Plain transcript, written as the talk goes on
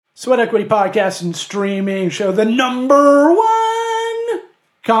Sweat Equity Podcast and Streaming Show, the number one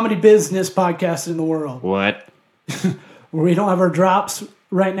comedy business podcast in the world. What? We don't have our drops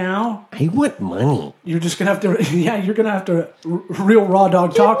right now. I want money. You're just going to have to, you're going to have to real raw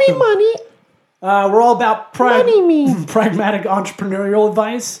dog talk. Give me money. We're all about Money. pragmatic entrepreneurial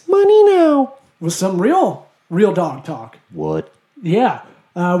advice Money now. with some real dog talk. What? Yeah.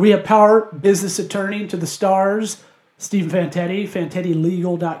 We have power business attorney to the stars, Stephen Fantetti,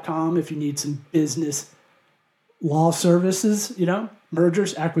 FantettiLegal.com if you need some business law services,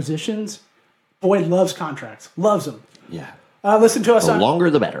 mergers, acquisitions. Boy loves contracts. Loves them. Yeah. Listen to us The on longer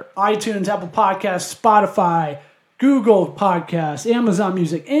the better. iTunes, Apple Podcasts, Spotify, Google Podcasts, Amazon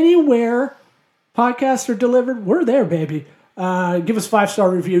Music, anywhere podcasts are delivered, we're there, baby. Give us a 5-star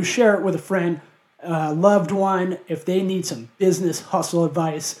review. Share it with a friend, loved one, if they need some business hustle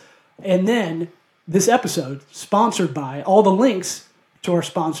advice. And then this episode, sponsored by, all the links to our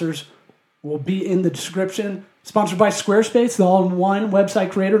sponsors will be in the description. Sponsored by Squarespace, the all-in-one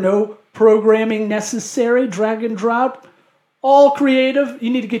website creator. No programming necessary. Drag and drop. All creative. You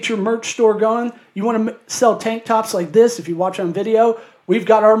need to get your merch store going. You want to sell tank tops like this if you watch on video. We've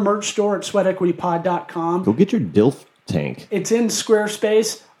got our merch store at sweatequitypod.com. Go get your DILF tank. It's in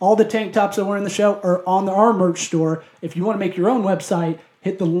Squarespace. All the tank tops that we're in the show are on our merch store. If you want to make your own website,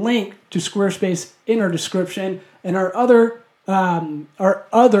 hit the link to Squarespace in our description. And our other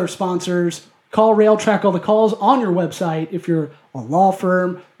sponsors, CallRail, track all the calls on your website. If you're a law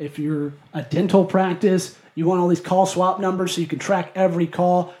firm, if you're a dental practice, you want all these call swap numbers so you can track every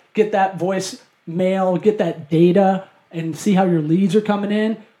call, get that voicemail, get that data, and see how your leads are coming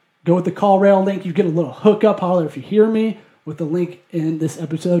in. Go with the CallRail link. You get a little hookup, holler if you hear me, with the link in this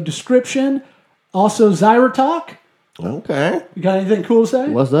episode description. Also, ZyraTalk. Okay. You got anything cool to say?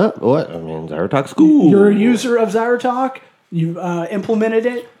 What's up? What? I mean, ZyraTalk's cool. You're a user of ZyraTalk. You've implemented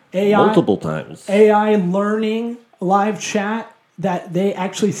it. Multiple times. AI learning live chat that they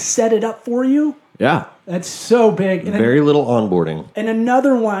actually set it up for you. Yeah. That's so big. And Very little onboarding. And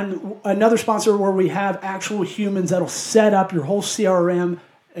another sponsor where we have actual humans that'll set up your whole CRM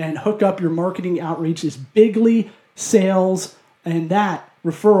and hook up your marketing outreach is Bigly Sales. And that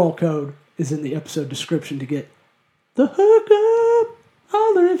referral code is in the episode description to get the hookup.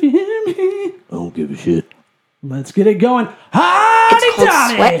 Holler if you hear me. I don't give a shit. Let's get it going. Howdy, It's called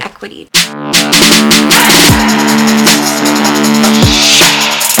Johnny. Sweat Equity.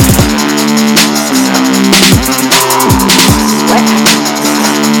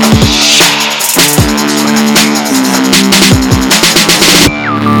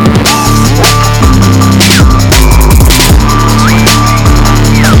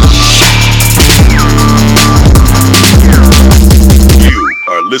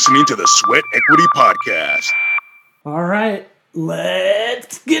 Listening to the Sweat Equity Podcast. All right,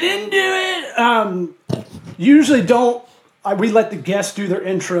 let's get into it. Usually we let the guests do their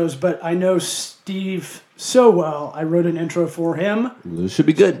intros, but I know Steve so well. I wrote an intro for him. This should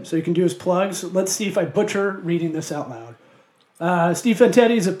be good. So you can do his plugs. Let's see if I butcher reading this out loud. Steve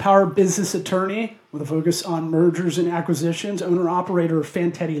Fantetti is a power business attorney with a focus on mergers and acquisitions, owner-operator of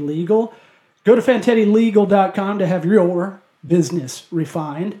Fantetti Legal. Go to FantettiLegal.com to have your business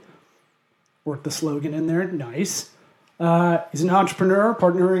refined. Work the slogan in there. Nice. He's an entrepreneur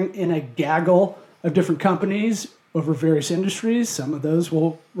partnering in a gaggle of different companies over various industries. Some of those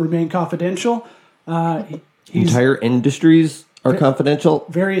will remain confidential. Entire industries are confidential?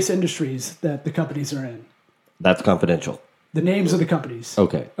 Various industries that the companies are in. That's confidential. The names of the companies.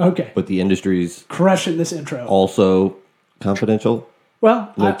 Okay. But the industries crushing this intro. Also confidential?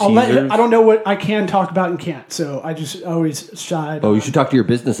 Well, No I'll let teasers? I don't know what I can talk about and can't, so I just always shied. Oh, you should talk to your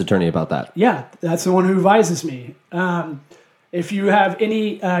business attorney about that. Yeah, that's the one who advises me. If you have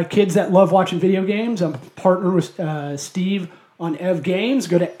any kids that love watching video games, I'm a partner with Steve on Ev Games.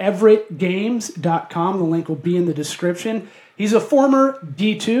 Go to everettgames.com. The link will be in the description. He's a former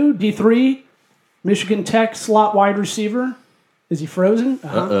D2, D3, Michigan Tech slot wide receiver. Is he frozen?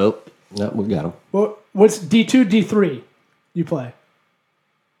 Uh-oh. No, we got him. What's D2, D3 you play?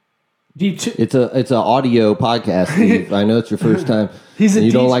 D2. It's an audio podcast, Steve. I know it's your first time. You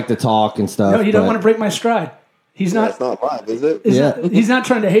don't like to talk and stuff. No, you don't want to break my stride. He's not. That's not live, is it? He's not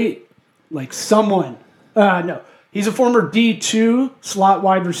trying to hate like someone. No, he's a former D2 slot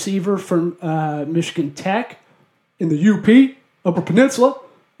wide receiver from Michigan Tech in the UP Upper Peninsula.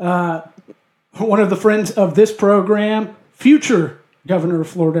 One of the friends of this program, future governor of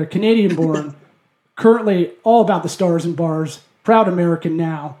Florida, Canadian-born, currently all about the stars and bars, proud American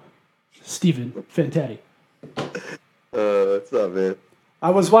now, Stephen Fantetti. What's up, man? I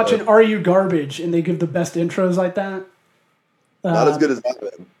was watching Are You Garbage, and they give the best intros like that. Not as good as that,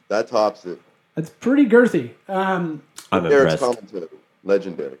 man. That tops it. That's pretty girthy. I'm Eric's impressed. commentary,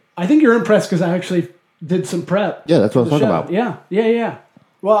 legendary. I think you're impressed because I actually did some prep. Yeah, that's what I was for the talking show. about. Yeah.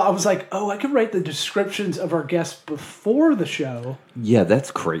 Well, I was like, I could write the descriptions of our guests before the show. Yeah, that's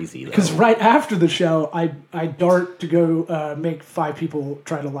crazy. Because right after the show, I dart to go make 5 people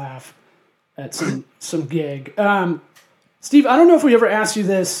try to laugh at some gig. Steve, I don't know if we ever asked you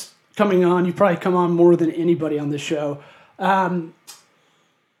this coming on. You probably come on more than anybody on this show.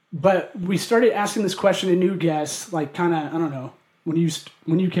 But we started asking this question to new guests, like kind of, I don't know, when you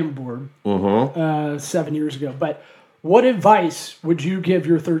came aboard 7 years ago. But what advice would you give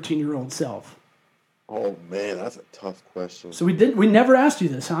your 13-year-old self? Oh man, that's a tough question. So we never asked you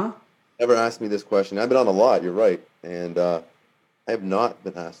this, huh? Never asked me this question. I've been on a lot. You're right, and I have not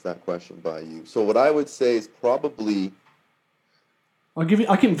been asked that question by you. So what I would say is probably.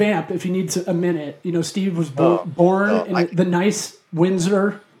 I can vamp if you need a minute. You know, Steve was born in the nice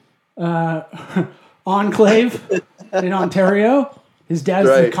Windsor enclave in Ontario. His dad's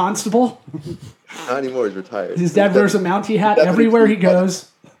the constable. Not anymore. He's retired. His dad wears a Mountie hat everywhere he goes.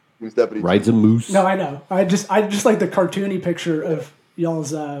 He's deputy. Rides a moose. No, I know. I just like the cartoony picture of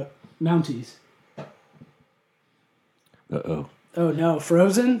y'all's Mounties. Uh-oh. Oh no,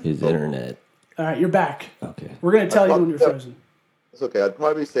 frozen? His internet. All right, you're back. Okay. We're gonna tell you when you're frozen. It's okay. I'd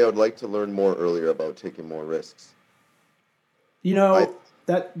probably say I would like to learn more earlier about taking more risks. You know,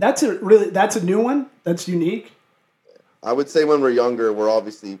 that's a new one. That's unique. I would say when we're younger, we're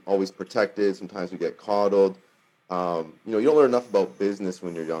obviously always protected. Sometimes we get coddled. You don't learn enough about business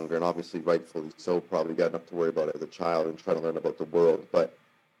when you're younger, and obviously, rightfully so, probably got enough to worry about as a child and try to learn about the world. But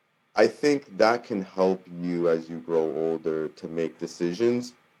I think that can help you as you grow older to make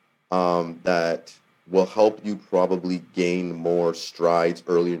decisions that will help you probably gain more strides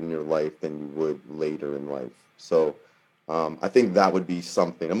earlier in your life than you would later in life. So I think that would be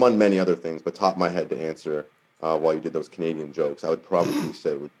something, among many other things, but top of my head to answer while you did those Canadian jokes, I would probably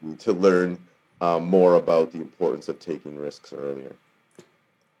say would be to learn more about the importance of taking risks earlier.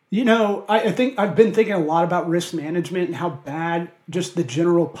 You know, I think I've been thinking a lot about risk management and how bad just the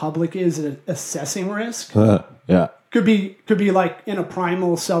general public is at assessing risk. Yeah. Could be like in a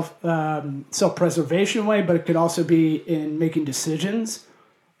primal self-preservation way, but it could also be in making decisions.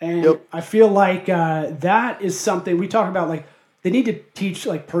 And I feel like that is something we talk about. Like they need to teach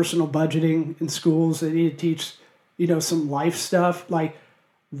like personal budgeting in schools. They need to teach, some life stuff like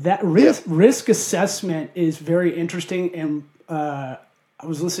that. Risk assessment is very interesting. And I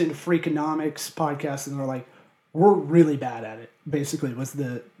was listening to Freakonomics podcast, and they're like, "We're really bad at it." Basically, was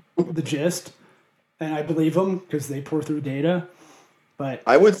the gist. And I believe them because they pour through data. But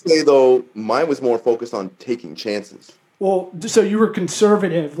I would say, though, mine was more focused on taking chances. Well, so you were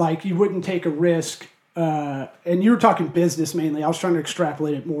conservative, like you wouldn't take a risk. And you were talking business mainly. I was trying to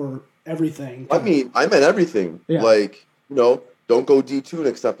extrapolate it more everything. I meant everything. Yeah. Like, don't go D2 and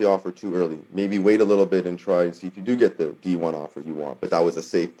accept the offer too early. Maybe wait a little bit and try and see if you do get the D1 offer you want. But that was a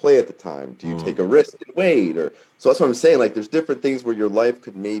safe play at the time. Do you take a risk and wait? So that's what I'm saying. Like, there's different things where your life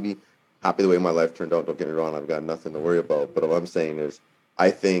could maybe... Happy the way my life turned out, don't get me wrong, I've got nothing to worry about. But what I'm saying is, I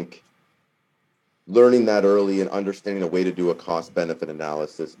think learning that early and understanding a way to do a cost-benefit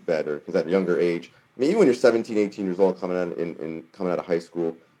analysis better, because at a younger age, even when you're 17, 18 years old coming out of high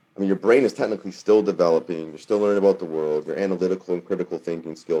school, your brain is technically still developing. You're still learning about the world. Your analytical and critical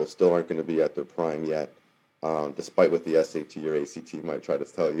thinking skills still aren't going to be at their prime yet, despite what the SAT or ACT might try to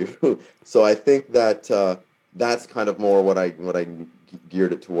tell you. So I think that that's kind of more what I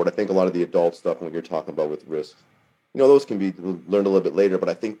geared it toward. I think a lot of the adult stuff, when you're talking about with risks, those can be learned a little bit later, but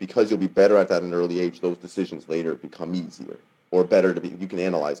I think because you'll be better at that at an early age, those decisions later become easier or better you can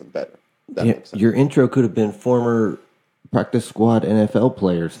analyze them better. That makes sense. Your intro could have been former practice squad NFL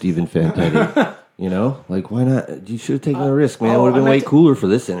player Stephen Fantetti. Like why not? You should have taken a risk, man. It would have been way cooler for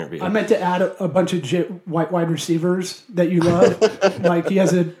this interview. I meant to add a bunch of wide receivers that you love. Like he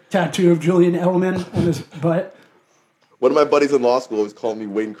has a tattoo of Julian Edelman on his butt. One of my buddies in law school always called me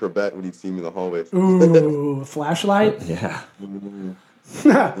Wayne Corbett when he'd see me in the hallway. Ooh, flashlight? Yeah.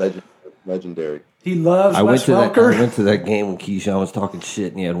 Legendary. He loves I went to that game when Keyshawn was talking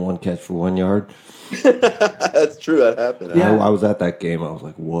shit and he had one catch for 1 yard. That's true. That happened. Yeah. I was at that game. I was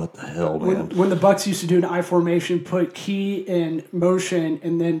like, what the hell, man? When the Bucs used to do an I formation, put Key in motion,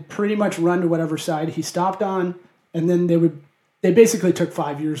 and then pretty much run to whatever side he stopped on, and then they basically took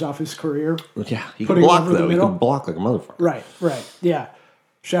 5 years off his career. Yeah, he could block, though. He could block like a motherfucker. Right. Yeah.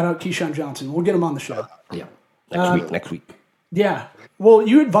 Shout out Keyshawn Johnson. We'll get him on the show. Yeah. Next week. Yeah. Well,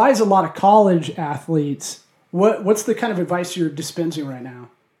 you advise a lot of college athletes. What's the kind of advice you're dispensing right now?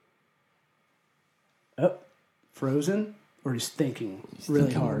 Oh, frozen? or he's thinking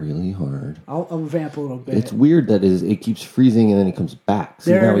really hard. Really hard. I'll vamp a little bit. It's weird that it keeps freezing and then he comes back.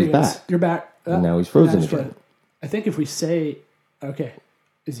 See, now he's back. You're back. And now he's frozen again. I think if we say, okay,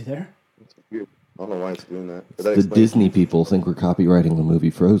 is he there? It's weird. I don't know why it's doing that. But The Disney people think we're copywriting the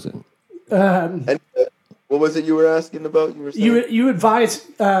movie Frozen. And what was it you were asking about? You were saying? You advise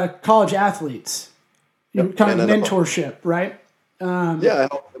college athletes. You kind of mentorship, right? Yeah, I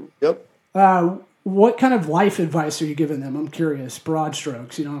help them. Yep. What kind of life advice are you giving them? I'm curious. Broad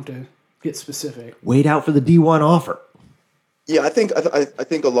strokes. You don't have to get specific. Wait out for the D1 offer. Yeah, I think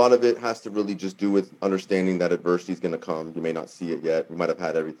a lot of it has to really just do with understanding that adversity is going to come. You may not see it yet. You might have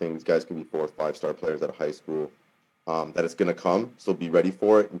had everything. These guys can be 4- or 5-star players out of high school. That it's going to come. So be ready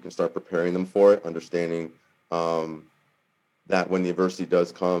for it. You can start preparing them for it, understanding that when the adversity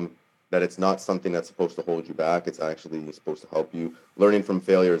does come, that it's not something that's supposed to hold you back. It's actually supposed to help you. Learning from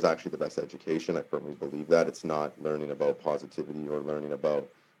failure is actually the best education. I firmly believe that. It's not learning about positivity or learning about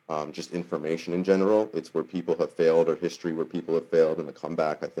just information in general. It's where people have failed or history where people have failed, and the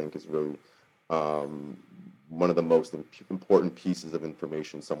comeback, I think, is really one of the most important pieces of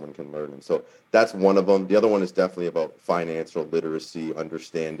information someone can learn. And so that's one of them. The other one is definitely about financial literacy,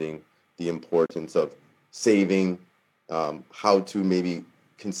 understanding the importance of saving, how to maybe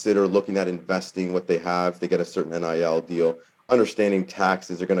consider looking at investing what they have. They get a certain NIL deal, understanding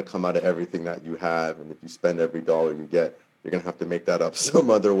taxes are going to come out of everything that you have. And if you spend every dollar you get, you're going to have to make that up some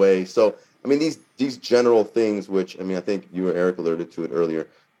other way. So, I mean, these general things, which, I mean, I think you or Eric alluded to it earlier,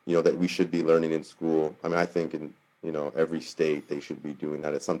 you know, that we should be learning in school. I mean, I think in, you know, every state they should be doing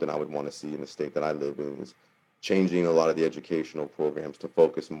that. It's something I would want to see in the state that I live in, is changing a lot of the educational programs to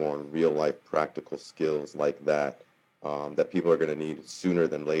focus more on real life practical skills like that, that people are going to need sooner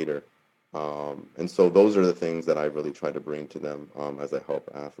than later. And so those are the things that I really try to bring to them as I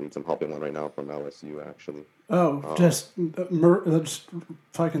help athletes. I'm helping one right now from LSU, actually. Just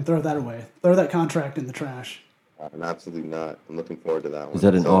fucking throw that away. Throw that contract in the trash. Absolutely not. I'm looking forward to that one. Is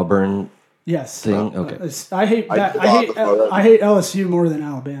that an Auburn Yes thing? Okay. I hate that. I hate LSU more than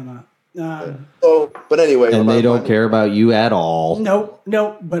Alabama. But anyway. And they don't care about you at all. Nope.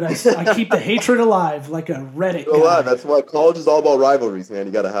 But I keep the hatred alive like a Reddit guy. That's why college is all about rivalries, man.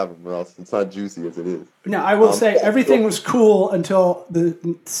 You got to have them, or else it's not juicy as it is. Now, I will say everything was cool until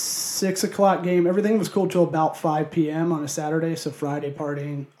the 6 o'clock game. Everything was cool till about 5 p.m. on a Saturday. So Friday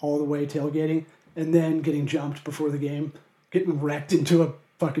partying all the way tailgating, and then getting jumped before the game, getting wrecked into a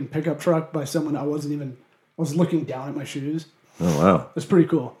fucking pickup truck by someone I was looking down at my shoes. Oh, wow. It's pretty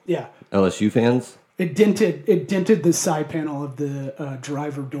cool. Yeah. LSU fans? It dented the side panel of the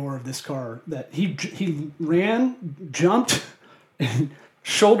driver door of this car. That he ran, jumped, and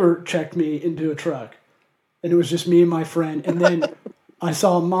shoulder checked me into a truck, and it was just me and my friend. And then I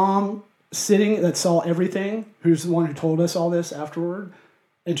saw a mom sitting that saw everything, who's the one who told us all this afterward,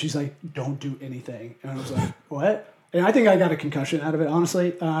 and she's like, "Don't do anything." And I was like, "What?" And I think I got a concussion out of it,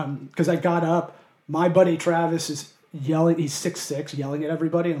 honestly, because I got up. My buddy Travis is yelling. He's 6'6", yelling at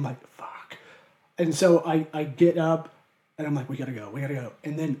everybody. And I'm like, fuck. And so I get up, and I'm like, we gotta go.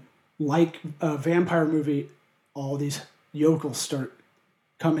 And then, like a vampire movie, all these yokels start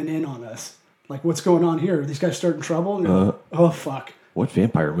coming in on us. Like, what's going on here? Are these guys starting trouble? And oh, fuck. What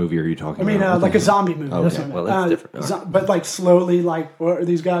vampire movie are you talking about? I mean, like a zombie movie. Okay, well, that's different. But, like, slowly, like, what, are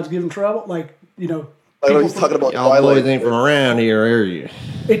these guys giving trouble? Like, you know. He's talking about y'all boys ain't from around here, are you?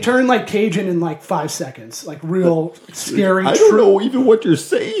 It turned like Cajun in like 5 seconds. Like real scary. I don't know even what you're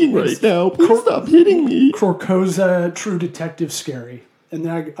saying right now. Please stop hitting me. Corcosa, True Detective scary. And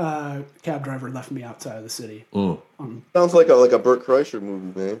then cab driver left me outside of the city. Sounds like a Burt Kreischer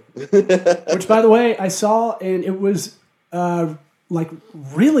movie, man. Which, by the way, I saw, and it was like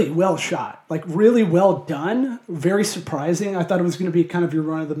really well shot. Like really well done. Very surprising. I thought it was going to be kind of your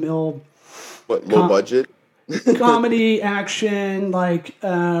run-of-the-mill... low budget? Comedy, action, like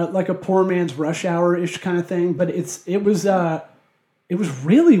a poor man's Rush Hour-ish kind of thing. But it was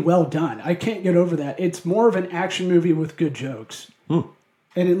really well done. I can't get over that. It's more of an action movie with good jokes. And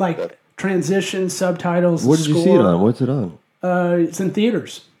it transitions, subtitles. What did you see it on? What's it on? It's in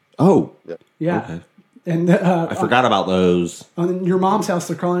theaters. Oh. Yeah. Okay. And I forgot about those. On your mom's house,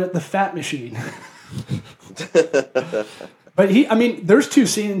 they're calling it the Fat Machine. But there's 2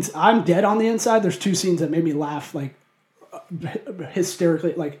 scenes. I'm dead on the inside. There's 2 scenes that made me laugh, like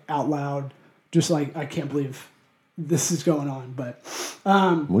hysterically, like out loud. Just like, I can't believe this is going on. But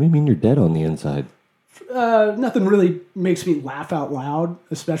what do you mean you're dead on the inside? Nothing really makes me laugh out loud,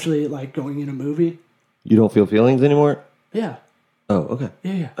 especially like going in a movie. You don't feel feelings anymore? Yeah. Oh, okay.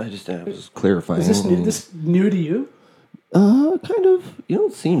 Yeah. I was clarifying. Is this new to you? Kind of. You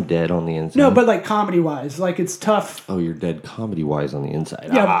don't seem dead on the inside. No, but like comedy-wise, like it's tough. Oh, you're dead comedy-wise on the inside.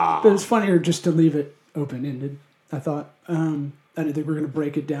 Yeah, but it's funnier just to leave it open-ended, I thought. I didn't think we were going to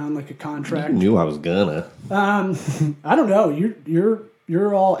break it down like a contract. You knew I was gonna. I don't know.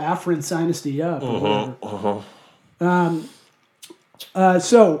 You're all afferent dynasty up. Or whatever.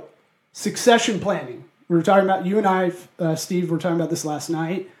 So, succession planning. We were talking about, you and I, Steve, were talking about this last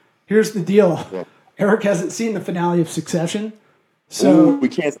night. Here's the deal. Yeah. Eric hasn't seen the finale of Succession. So we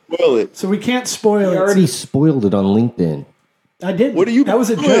can't spoil it. So we can't spoil I it. already spoiled it on LinkedIn. I didn't. What are you That was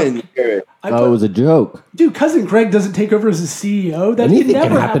a doing, joke. Eric? I Oh, it was a joke. Dude, cousin Greg doesn't take over as a CEO. That Anything can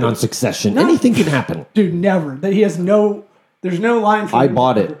never can happen on Succession. Anything can happen. Dude, never. That he has no. There's no line for. I him.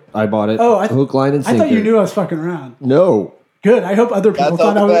 bought it. Oh, hook, line, and I sinker. thought you knew I was fucking around. No. Good. I hope other people That's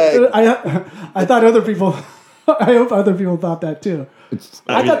thought I on was. I thought other people. I hope other people thought that too.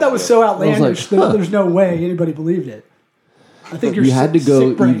 I thought that was so outlandish that there's no way anybody believed it. I think You had to go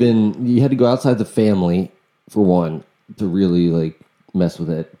sick-brained. even. You had to go outside the family for one to really like mess with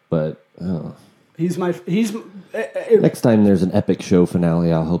it. But He's next time there's an epic show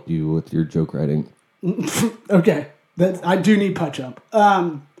finale, I'll help you with your joke writing. okay. I do need punch up.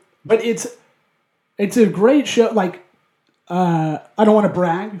 But it's a great show. Like I don't want to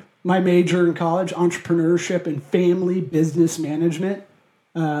brag. My major in college, entrepreneurship and family business management.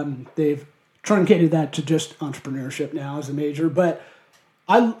 They've truncated that to just entrepreneurship now as a major. But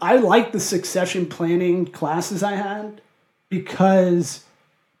I like the succession planning classes I had because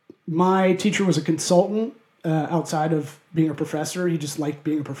my teacher was a consultant outside of being a professor. He just liked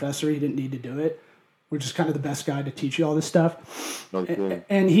being a professor. He didn't need to do it, which is kind of the best guy to teach you all this stuff. Okay.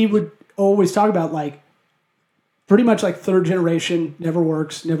 And he would always talk about like pretty much like third generation never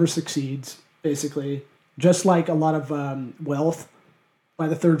works, never succeeds, basically. Just like a lot of wealth, by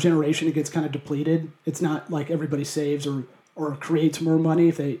the third generation, it gets kind of depleted. It's not like everybody saves or creates more money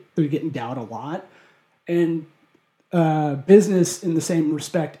if they're getting endowed a lot. And business, in the same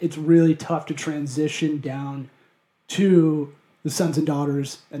respect, it's really tough to transition down to the sons and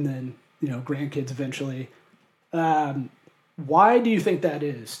daughters and then, grandkids eventually. Why do you think that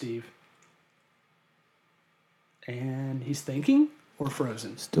is, Steve? And he's thinking or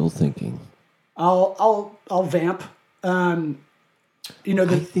frozen? Still thinking. I'll vamp. I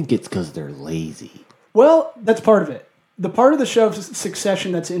think it's because they're lazy. Well, that's part of it. The part of the show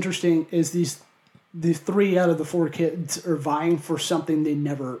Succession that's interesting is the 3 out of the 4 kids are vying for something they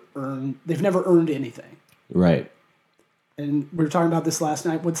never earned. They've never earned anything. Right. And we were talking about this last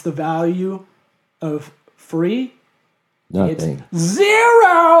night. What's the value of free? Nothing. It's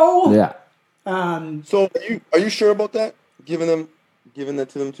 0. Yeah. So are you sure about that? Giving that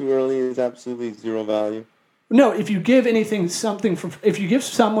to them too early is absolutely zero value. No, if you give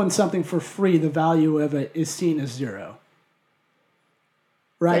someone something for free, the value of it is seen as 0.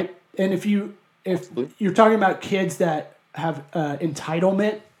 Right? And if you're talking about kids that have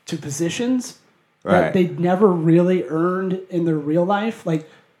entitlement to positions that they never really earned in their real life, like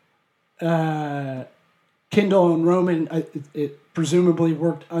Kendall and Roman, it presumably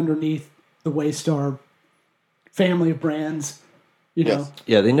worked underneath the Waystar family of brands, Yes.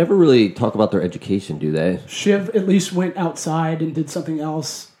 Yeah, they never really talk about their education, do they? Shiv at least went outside and did something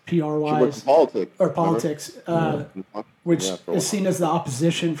else PR She worked wise in politics. or politics, which for a is seen as the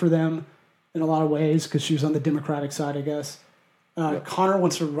opposition for them in a lot of ways because she was on the Democratic side, I guess. Connor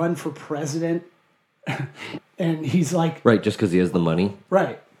wants to run for president, and he's like, Right, just because he has the money,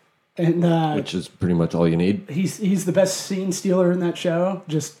 right, and which is pretty much all you need. he's the best scene stealer in that show.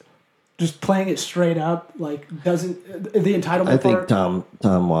 Just playing it straight up, like doesn't the entitlement. I think part, Tom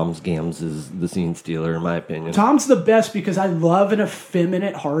Wambsgans is the scene stealer, in my opinion. Tom's the best because I love an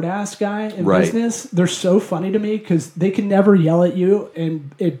effeminate hard ass guy in Right. business. They're so funny to me because they can never yell at you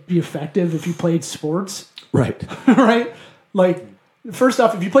and it'd be effective if you played sports. Right. Right? Like, first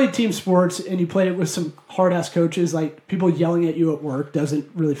off, if you played team sports and you played it with some hard ass coaches, like people yelling at you at work doesn't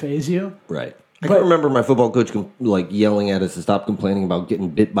really faze you. Right. I can remember my football coach yelling at us to stop complaining about getting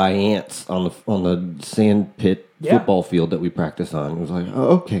bit by ants on the sand pit football field that we practice on. It was like, oh,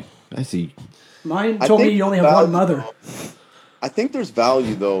 okay, I see. Mine told me you only have one mother. I think there's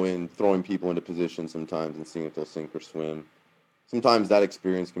value though in throwing people into positions sometimes and seeing if they'll sink or swim. Sometimes that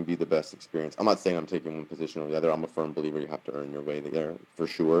experience can be the best experience. I'm not saying I'm taking one position or the other. I'm a firm believer you have to earn your way there for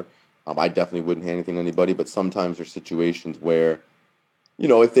sure. I definitely wouldn't hand anything to anybody, but sometimes there's situations where,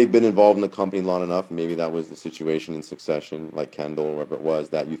 if they've been involved in the company long enough, maybe that was the situation in Succession, like Kendall or whoever it was,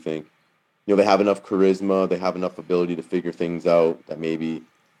 that you think, they have enough charisma, they have enough ability to figure things out, that maybe,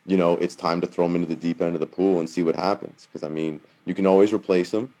 it's time to throw them into the deep end of the pool and see what happens. Because, you can always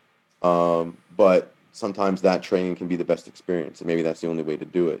replace them. But sometimes that training can be the best experience, and maybe that's the only way to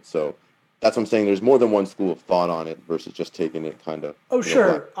do it. So that's what I'm saying. There's more than one school of thought on it versus just taking it kind of. Oh,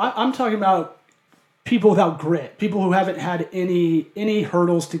 sure. I'm talking about people without grit, people who haven't had any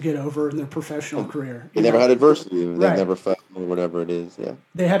hurdles to get over in their professional career. They never had adversity. They Right. never felt or whatever it is. Yeah.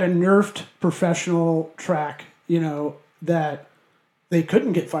 They had a nerfed professional track, that they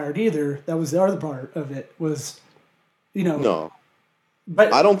couldn't get fired either. That was the other part of it was, No.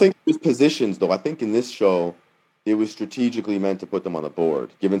 But I don't think it was positions, though. I think in this show, it was strategically meant to put them on the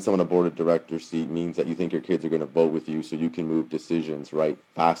board. Giving someone a board of directors seat means that you think your kids are going to vote with you so you can move decisions right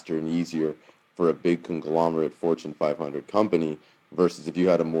faster and easier for a big conglomerate Fortune 500 company versus if you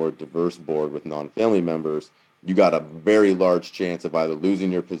had a more diverse board with non-family members, you got a very large chance of either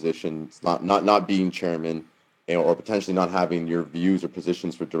losing your position, not being chairman, or potentially not having your views or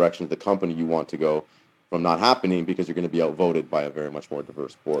positions for direction of the company you want to go from not happening because you're going to be outvoted by a very much more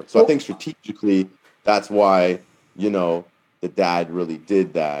diverse board. So I think strategically, that's why, the dad really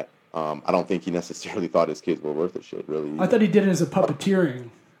did that. I don't think he necessarily thought his kids were worth a shit, really. I thought he did it as a puppeteering.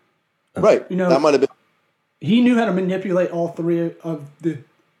 Right. That might have been. He knew how to manipulate all three of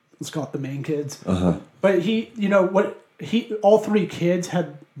let's call it the main kids. Uh-huh. But all three kids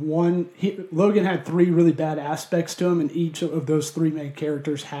had Logan had three really bad aspects to him, and each of those three main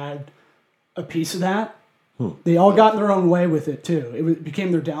characters had a piece of that. They all got in their own way with it too. It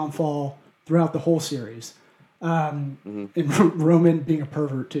became their downfall throughout the whole series. And Roman being a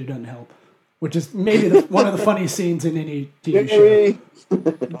pervert too doesn't help, which is maybe one of the funniest scenes in any TV show.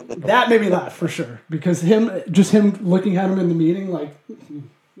 That made me laugh for sure because him looking at him in the meeting like.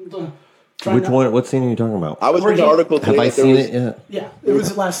 Which one? What scene are you talking about? I was reading the article today. Have I seen it yet? Yeah, it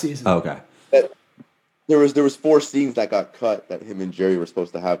was last season. Oh, okay. There was 4 scenes that got cut that him and Jerry were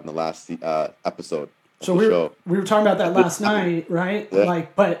supposed to have in the last episode. So we were talking about that last night, right? Yeah.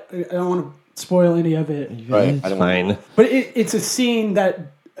 But I don't want to spoil any of it. Right. It's fine. But it's a scene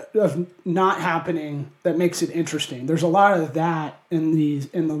of not happening that makes it interesting. There's a lot of that in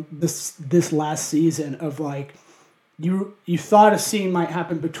this last season of like you thought a scene might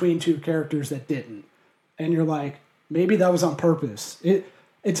happen between two characters that didn't, and you're like maybe that was on purpose.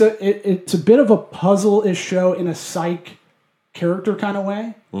 It's a bit of a puzzle-ish show in a psych character kind of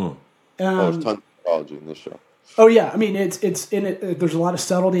way. There's tons of psychology in this show. Oh yeah, I mean it's in it. There's a lot of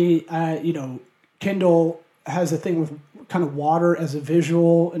subtlety. Kendall has a thing with kind of water as a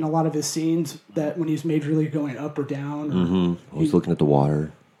visual in a lot of his scenes. That when he's majorly going up or down, He's looking at the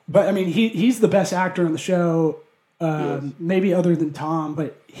water. But I mean, he's the best actor on the show, maybe other than Tom.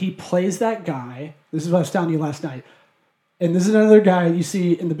 But he plays that guy. This is what I was telling you last night. And this is another guy you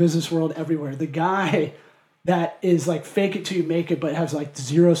see in the business world everywhere. The guy that is like fake it till you make it, but has like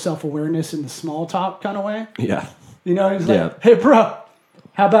zero self-awareness in the small talk kind of way. Yeah. He's like, hey, bro,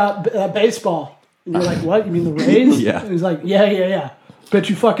 how about baseball? And you're like, what? You mean the Rays? Yeah. And he's like, yeah. Bet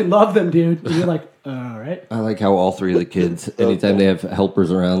you fucking love them, dude. And you're like, all right. I like how all three of the kids, anytime they have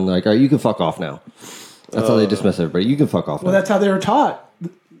helpers around, they're like, all right, you can fuck off now. That's how they dismiss everybody. You can fuck off now. Well, that's how they were taught.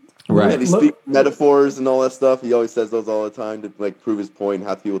 Right. And he speaks metaphors and all that stuff. He always says those all the time to like prove his point.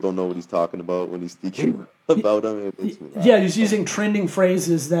 Half people don't know what he's talking about when he's speaking about them. Yeah, he's using trending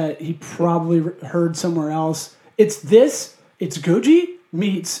phrases that he probably heard somewhere else. It's Goji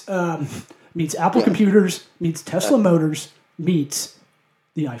meets Apple computers, meets Tesla Motors, meets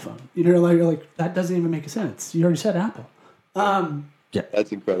the iPhone. You're like that doesn't even make sense. You already said Apple. Yeah,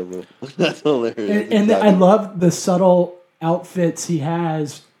 that's incredible. That's hilarious. And I love the subtle outfits he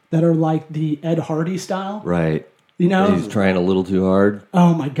has that are like the Ed Hardy style. Right. He's trying a little too hard.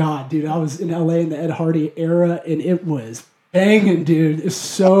 Oh my God, dude. I was in LA in the Ed Hardy era and it was banging, dude. There's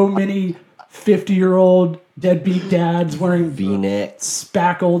so many 50-year-old deadbeat dads wearing V-neck,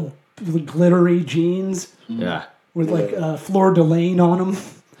 spackled, glittery jeans. Yeah. With like Fleur de Lane on them.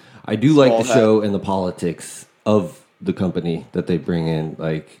 I do like the show and the politics of the company that they bring in.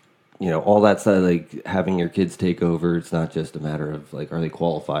 Like, all that stuff, like having your kids take over. It's not just a matter of like, are they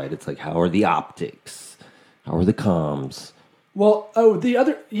qualified? It's like, how are the optics? How are the comms? Well, the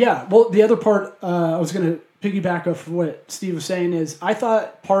other part I was going to piggyback off what Steve was saying is I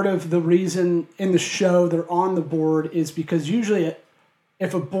thought part of the reason in the show they're on the board is because usually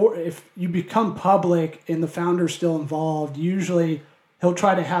if you become public and the founder's still involved, usually he'll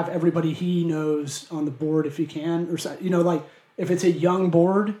try to have everybody he knows on the board if he can, or like if it's a young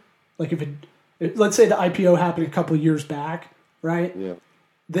board, like let's say the IPO happened a couple of years back, right? Yeah.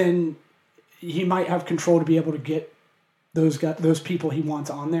 Then he might have control to be able to get those people he wants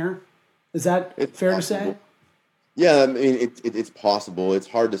on there. Is that fair to say? Yeah, I mean, it's possible. It's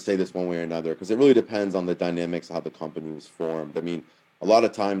hard to say this one way or another because it really depends on the dynamics of how the company was formed. I mean, a lot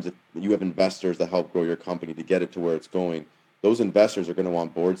of times if you have investors that help grow your company to get it to where it's going, those investors are going to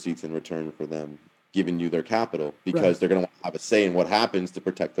want board seats in return for them giving you their capital, because they're going to have a say in what happens to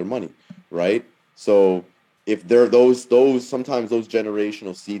protect their money, right? So if they're those sometimes those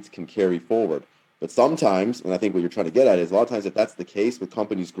generational seats can carry forward. But sometimes, and I think what you're trying to get at is, a lot of times if that's the case with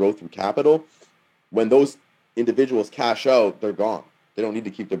companies' growth through capital, when those individuals cash out, they're gone. They don't need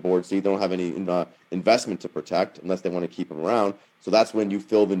to keep their board seat. They don't have any investment to protect unless they want to keep them around. So that's when you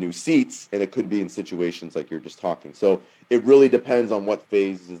fill the new seats, and it could be in situations like you're just talking. So it really depends on what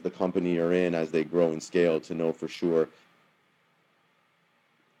phases the company are in as they grow and scale to know for sure.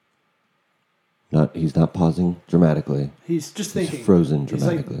 He's not pausing dramatically. He's just thinking. He's frozen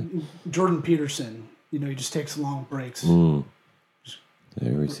dramatically. He's like Jordan Peterson. He just takes long breaks.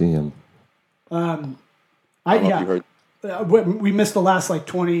 There we see him. We missed the last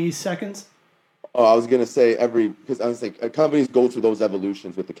 20 seconds. Oh, I was gonna say because I was like, companies go through those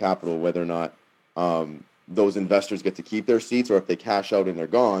evolutions with the capital, whether or not those investors get to keep their seats, or if they cash out and they're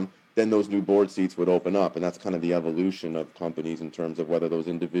gone, then those new board seats would open up, and that's kind of the evolution of companies in terms of whether those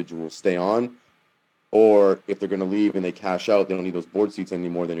individuals stay on, or if they're going to leave and they cash out, they don't need those board seats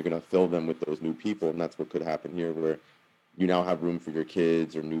anymore. Then you're going to fill them with those new people, and that's what could happen here, where you now have room for your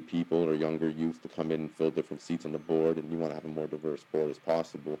kids or new people or younger youth to come in and fill different seats on the board, and you want to have a more diverse board as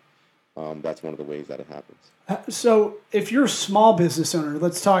possible. That's one of the ways that it happens. So if you're a small business owner,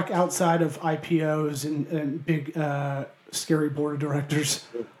 let's talk outside of IPOs and big, scary board of directors.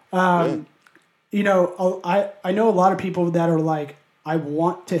 I know a lot of people that are like, I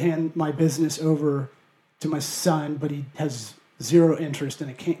want to hand my business over to my son, but he has zero interest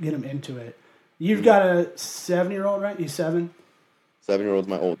and I can't get him into it. You've got a 7-year-old, right? He's 7? 7-year-old's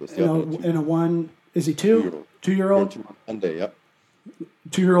my oldest. And a one, is he 2? 2-year-old? Monday, yep.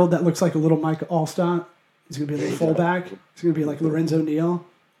 2-year-old that looks like a little Mike Allstott. He's going to be like a fullback. He's going to be like Lorenzo Neal,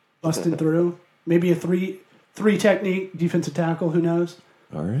 busting through. Maybe a three technique defensive tackle. Who knows?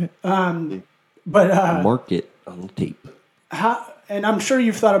 All right. But mark it on the tape. And I'm sure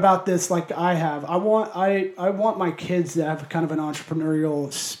you've thought about this like I have. I want my kids to have kind of an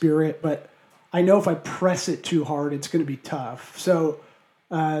entrepreneurial spirit, but I know if I press it too hard, it's going to be tough. So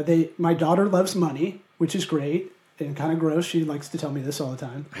my daughter loves money, which is great and kind of gross. She likes to tell me this all the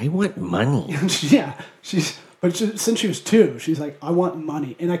time. I want money. Yeah, since she was 2, she's like, I want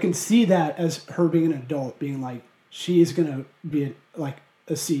money, and I can see that as her being an adult, being like, she's gonna be a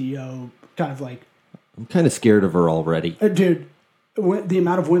CEO, kind of like. I'm kind of scared of her already, dude. The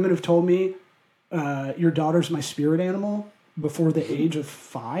amount of women have told me, your daughter's my spirit animal before the age of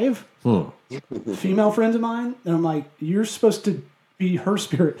 5. Female friends of mine, and I'm like, you're supposed to be her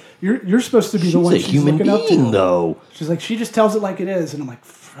spirit. You're supposed to be the one she's looking up to. Though she's like, she just tells it like it is, and I'm like,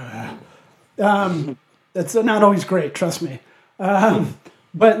 that's not always great. Trust me.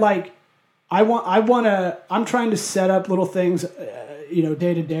 But like, I'm trying to set up little things,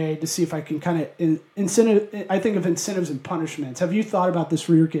 day to day to see if I can kind of incentive. I think of incentives and punishments. Have you thought about this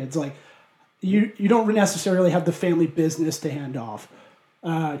for your kids? Like, you don't necessarily have the family business to hand off.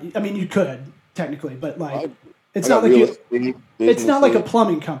 I mean, you could technically, but like, it's not like a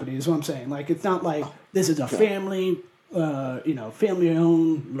plumbing company, is what I'm saying. Like, it's not like this is a family, family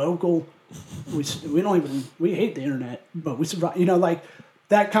owned, local. We hate the internet, but we survive. Like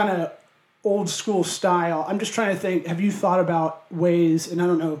that kind of old school style. I'm just trying to think. Have you thought about ways? And I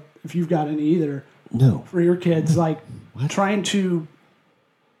don't know if you've got any either. No. For your kids, like trying to,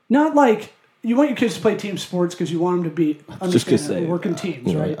 not like. You want your kids to play team sports because you want them to be working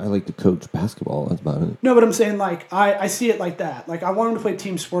teams, right? I like to coach basketball. That's about it. No, but I'm saying like I see it like that. Like I want them to play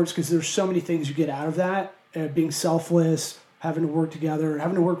team sports because there's so many things you get out of that. Being selfless, having to work together,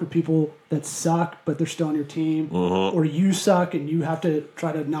 having to work with people that suck but they're still on your team, or you suck and you have to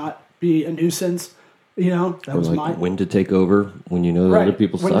try to not be a nuisance. That was when to take over when you know that other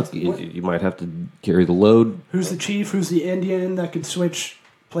people suck. You might have to carry the load. Who's the chief? Who's the Indian that can switch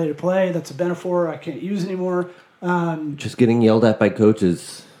play to play? That's a Benefor I can't use anymore. Just getting yelled at by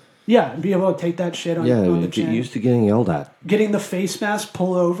coaches. Yeah, and be able to take that shit on the chin. Get used to getting yelled at. Getting the face mask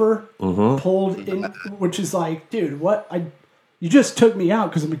pulled in, which is like, dude, what? You just took me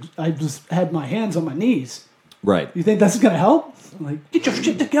out because I just had my hands on my knees. Right. You think that's going to help? I'm like, get your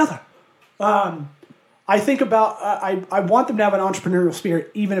shit together. I think about, I want them to have an entrepreneurial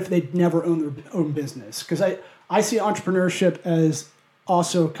spirit, even if they never own their own business. Because I see entrepreneurship as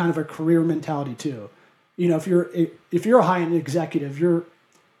also kind of a career mentality too. If you're a high-end executive, you're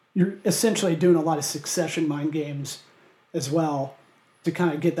essentially doing a lot of succession mind games as well to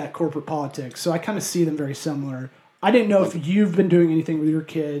kind of get that corporate politics. So I kind of see them very similar. I didn't know if you've been doing anything with your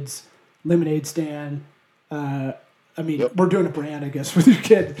kids, lemonade stand. I mean, we're doing a brand, I guess, with your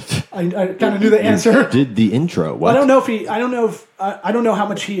kid. I kind of knew the answer. Did the intro? What? I don't know how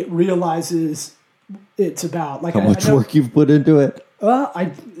much he realizes it's about. Like how much work you've put into it? Well,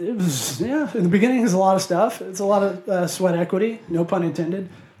 it was in the beginning. It's a lot of stuff. It's a lot of sweat equity. No pun intended.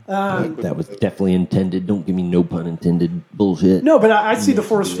 That was definitely intended. Don't give me no pun intended bullshit. No, but I see the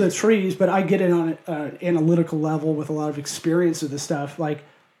forest for the trees. But I get it on an analytical level with a lot of experience of this stuff. Like,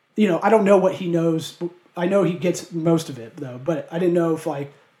 I don't know what he knows. I know he gets most of it though. But I didn't know if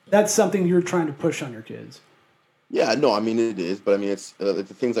like that's something you're trying to push on your kids. Yeah, no, I mean it is, but I mean it's the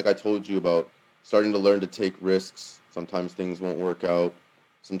things like I told you about starting to learn to take risks. Sometimes things won't work out.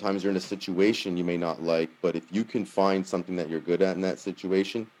 Sometimes you're in a situation you may not like, but if you can find something that you're good at in that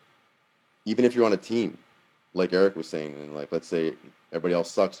situation, even if you're on a team, like Eric was saying, and like let's say everybody else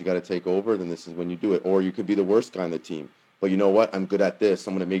sucks, you got to take over, then this is when you do it. Or you could be the worst guy on the team, but you know what? I'm good at this.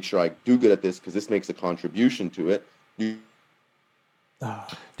 I'm going to make sure I do good at this because this makes a contribution to it.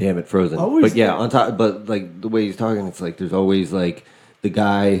 Damn it, Frozen. Always but yeah, on top, but like the way he's talking, it's like there's always like the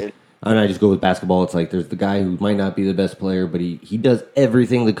guy. And I just go with basketball. It's like there's the guy who might not be the best player, but he does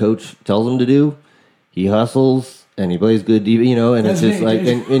everything the coach tells him to do. He hustles and he plays good, and it's just like,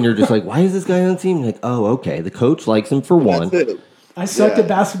 and you're just like, why is this guy on the team? Like, oh, okay, the coach likes him for one. I sucked at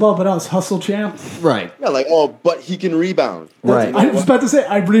basketball, but I was hustle champ. Right. Yeah, like, but he can rebound. Right. I was about to say,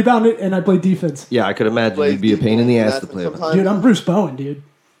 I rebounded and I played defense. Yeah, I could imagine you'd be a pain in the ass to play with. Dude, I'm Bruce Bowen, dude.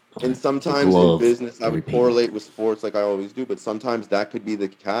 And sometimes in business, I would correlate with sports like I always do, but sometimes that could be the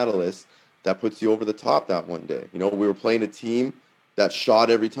catalyst that puts you over the top that one day. We were playing a team that shot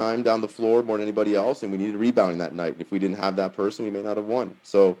every time down the floor more than anybody else, and we needed rebounding that night. If we didn't have that person, we may not have won.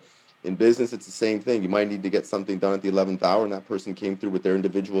 So in business, it's the same thing. You might need to get something done at the 11th hour, and that person came through with their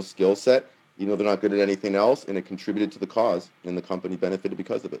individual skill set. They're not good at anything else, and it contributed to the cause, and the company benefited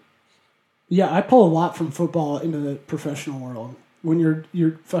because of it. Yeah, I pull a lot from football into the professional world. When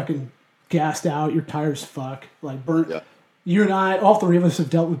you're fucking gassed out, you're tired as fuck, like burnt. Yeah. You and I, all three of us have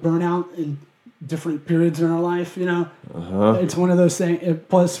dealt with burnout in different periods in our life. It's one of those things.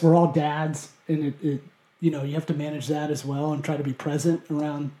 Plus, we're all dads, and you have to manage that as well and try to be present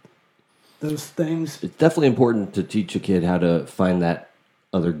around those things. It's definitely important to teach a kid how to find that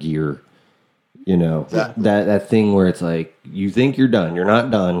other gear. That thing where it's like you think you're done, you're not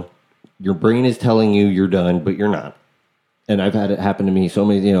done. Your brain is telling you you're done, but you're not. And I've had it happen to me so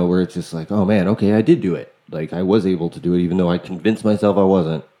many, where it's just like, oh man, okay, I did do it. Like I was able to do it, even though I convinced myself I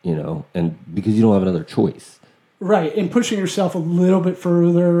wasn't, and because you don't have another choice. Right. And pushing yourself a little bit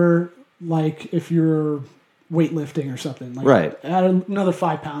further, like if you're weightlifting or something, like right. Add another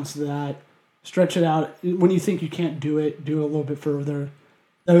 5 pounds to that, stretch it out. When you think you can't do it, do it a little bit further.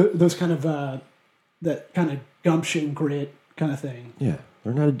 Those kind of, that kind of gumption, grit kind of thing. Yeah.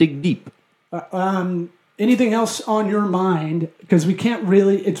 Learn how to dig deep. Anything else on your mind? Because we can't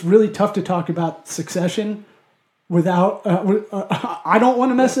really, it's really tough to talk about Succession without, I don't want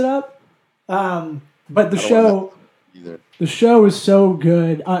to mess it up. But the show is so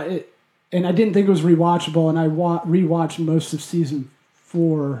good. And I didn't think it was rewatchable, and I rewatched most of season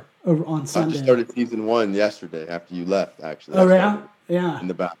 4 over on Sunday. I just started season 1 yesterday after you left, actually. Oh, yeah? Yeah. In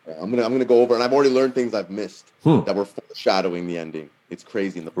the background. I'm gonna go over, and I've already learned things I've missed that were foreshadowing the ending. It's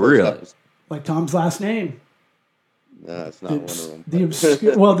crazy in the first episode. Like Tom's last name. No, it's not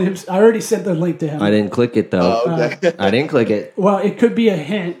one of them. I already sent the link to him. I didn't click it, though. Oh, okay. I didn't click it. Well, it could be a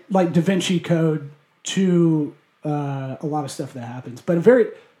hint, like Da Vinci Code, to a lot of stuff that happens. But a very,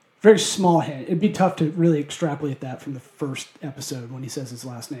 very small hint. It'd be tough to really extrapolate that from the first episode when he says his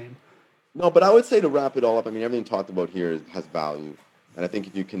last name. No, but I would say to wrap it all up, I mean, everything talked about here has value. And I think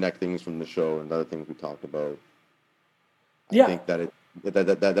if you connect things from the show and other things we talked about, I think that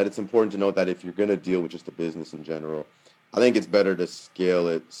it's important to note that if you're going to deal with just the business in general, I think it's better to scale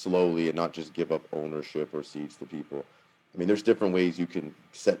it slowly and not just give up ownership or seats to people. I mean, there's different ways you can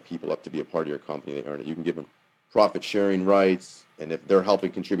set people up to be a part of your company. They earn it. You can give them profit sharing rights, and if they're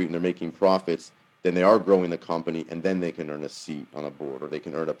helping contribute and they're making profits, then they are growing the company, and then they can earn a seat on a board or they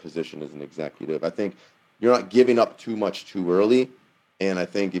can earn a position as an executive. I think you're not giving up too much too early, and I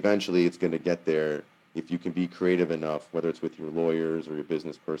think eventually it's going to get there if you can be creative enough, whether it's with your lawyers or your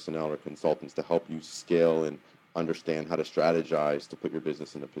business personnel or consultants, to help you scale and understand how to strategize to put your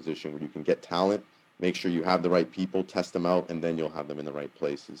business in a position where you can get talent, make sure you have the right people, test them out, and then you'll have them in the right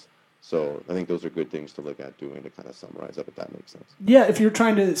places. So I think those are good things to look at doing to kind of summarize up, if that makes sense. Yeah, if you're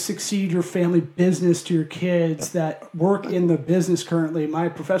trying to succeed your family business to your kids that work in the business currently, my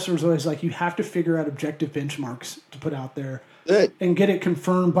professor was always like, you have to figure out objective benchmarks to put out there and get it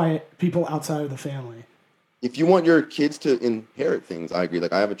confirmed by people outside of the family. if you want your kids to inherit things, I agree.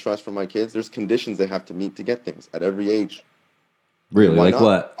 Like I have a trust for my kids. There's conditions they have to meet to get things at every age. Really? Why Like not?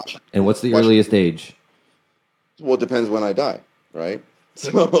 what? And what's the earliest age? Well, it depends when I die, right?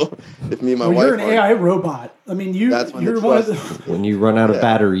 So if me and my wife, you're an AI robot. I mean, you're one of the When you run out of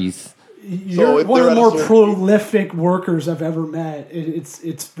batteries. You're one of the more prolific workers I've ever met.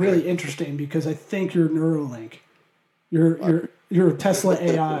 It's really interesting because I think you're Neuralink. You're a Tesla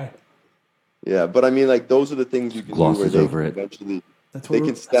AI. Yeah, but I mean, like those are the things you can do where they can eventually they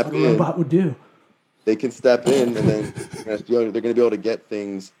can step in. A robot would do. They can step in, and then they're going to be able to get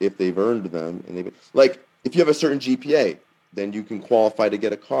things if they've earned them. And they like if you have a certain GPA, then you can qualify to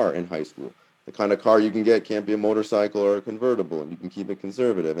get a car in high school. The kind of car you can get can't be a motorcycle or a convertible, and you can keep it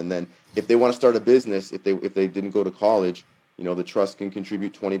conservative. And then if they want to start a business, if they didn't go to college, the trust can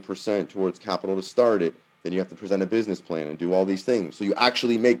contribute 20% towards capital to start it. Then you have to present a business plan and do all these things. So you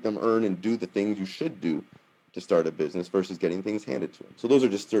actually make them earn and do the things you should do to start a business versus getting things handed to them. So those are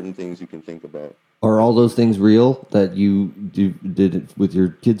just certain things you can think about. Are all those things real that you did it with your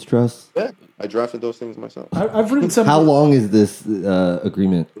kids' trust? Yeah, I drafted those things myself. I've written some. How long is this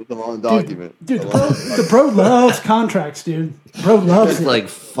agreement? It's a long document. Dude, the bro loves contracts, dude. Bro loves It's it. like,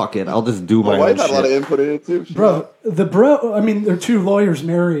 fuck it, I'll just do my My own wife had shit. a lot of input in it too. I mean, they're two lawyers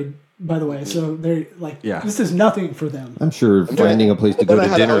married, by the way, so they're like, this is nothing for them. I'm sure finding a place to go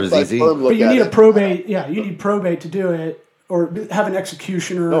to dinner is easy. But you need a probate. Yeah, you need probate to do it, or have an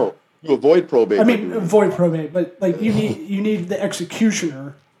executioner. No, you avoid probate. I mean, avoid probate, but like you need the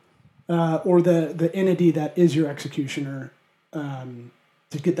executioner, or the entity that is your executioner,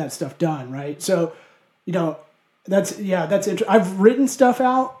 to get that stuff done, right? So, that's interesting. I've written stuff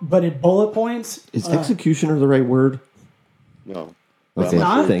out, but in bullet points. Is executioner the right word? No. Okay,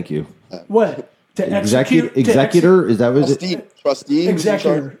 not? thank you. What? To execute? Executor? Is that what it is? Trustee?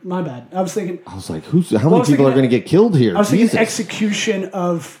 Executor. My bad. I was thinking. I was like, how many people are going to get killed here? I was thinking Jesus. execution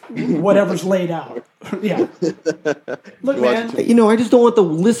of whatever's laid out. Yeah. Look, man. I just don't want the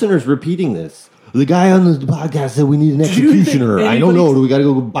listeners repeating this. The guy on the podcast said we need an executioner. I don't know. Do we got to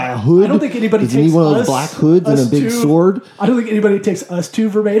go buy a hood? I don't think anybody Does takes he need one of us, those black hoods and a big sword? I don't think anybody takes us two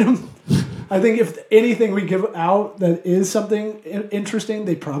verbatim. I think if anything we give out that is something interesting,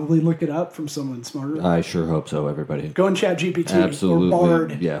 they probably look it up from someone smarter. I sure hope so, everybody. Go and chat GPT Absolutely. or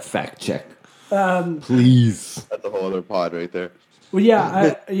Bard. Yeah, fact check. Please. That's a whole other pod right there. Well,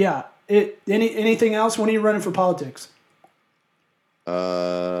 yeah. Anything else? When are you running for politics?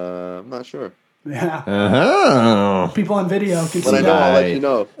 I'm not sure. Yeah. Uh-huh. People on video can see When I know, that. I'll let you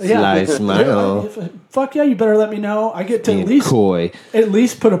know. Sly smile. Fuck yeah, you better let me know. I get to at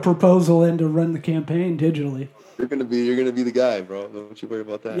least put a proposal in to run the campaign digitally. You're gonna be the guy, bro. Don't you worry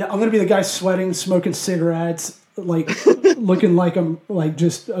about that. Yeah, I'm gonna be the guy sweating, smoking cigarettes, like looking like I'm like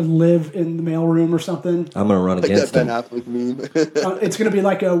just live in the mailroom or something. I'm gonna run against that him. Ben Affleck meme. It's gonna be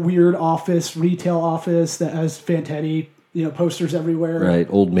like a weird retail office that has Fantetti, posters everywhere. Right,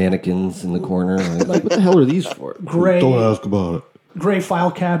 old mannequins in the corner. Like, what the hell are these for? Gray, Don't ask about it. Gray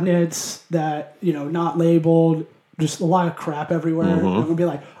file cabinets that not labeled, just a lot of crap everywhere. Mm-hmm. I'm gonna be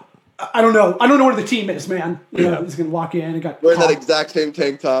like, I don't know where the team is, man. He's gonna walk in and got wearing that exact same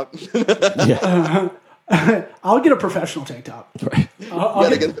tank top. I'll get a professional tank top. Right. I'll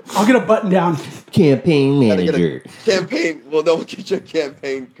get a button down. Campaign manager. Campaign. Well, don't get your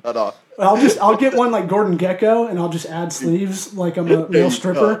campaign cut off. I'll get one like Gordon Gekko, and I'll just add sleeves like I'm a male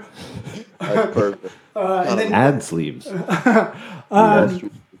stripper. That's perfect. And then, Add sleeves.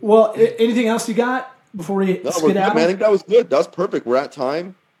 well, anything else you got before we skedaddle? Man, I think that was good. That was perfect. We're at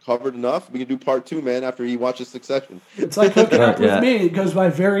time. Covered enough. We can do part 2, man, after he watches Succession. It's like hooking up with me. It goes by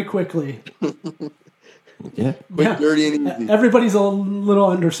very quickly. Yeah. Quick, dirty, and easy. Everybody's a little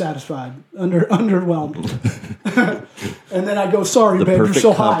undersatisfied, underwhelmed. And then I go, sorry, babe, you're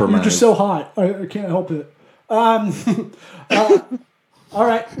so hot. You're just so hot. I can't help it. All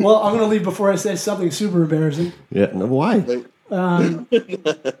right. Well, I'm going to leave before I say something super embarrassing. Yeah. No, why? I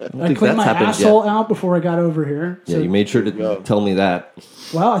cleaned my asshole out before I got over here. Yeah, you made sure to tell me that.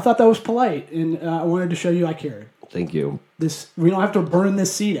 Well, I thought that was polite, and I wanted to show you I cared. Thank you. We don't have to burn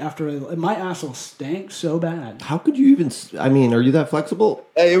this seat after my asshole stank so bad. How could you even? I mean, are you that flexible?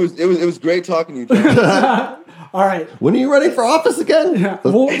 Hey, it was great talking to you, John. All right. When are you running for office again? Yeah,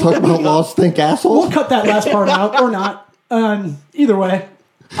 Let's talk about law stink assholes. We'll cut that last part out or not. Either way,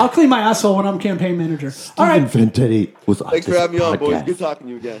 I'll clean my asshole when I'm campaign manager. All right. Fantetti was. Thanks for having me on, boys. Good talking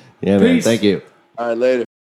to you again. Yeah, man. Peace. Thank you. All right, later.